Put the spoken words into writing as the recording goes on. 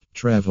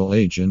travel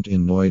agent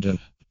in Noida.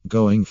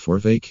 Going for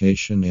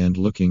vacation and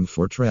looking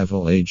for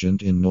travel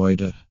agent in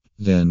Noida?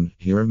 Then,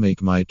 here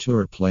Make My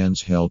Tour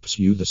Plans helps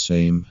you the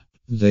same.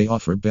 They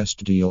offer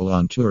best deal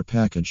on tour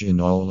package in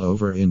all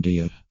over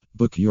India.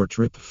 Book your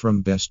trip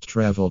from best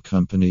travel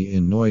company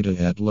in Noida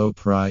at low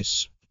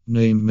price.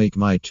 Name Make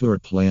My Tour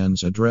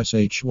Plans. Address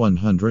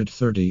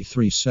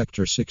H133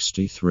 Sector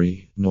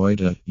 63,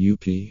 Noida,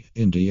 UP,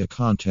 India.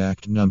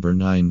 Contact number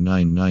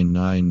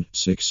 9999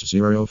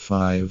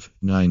 605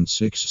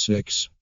 966.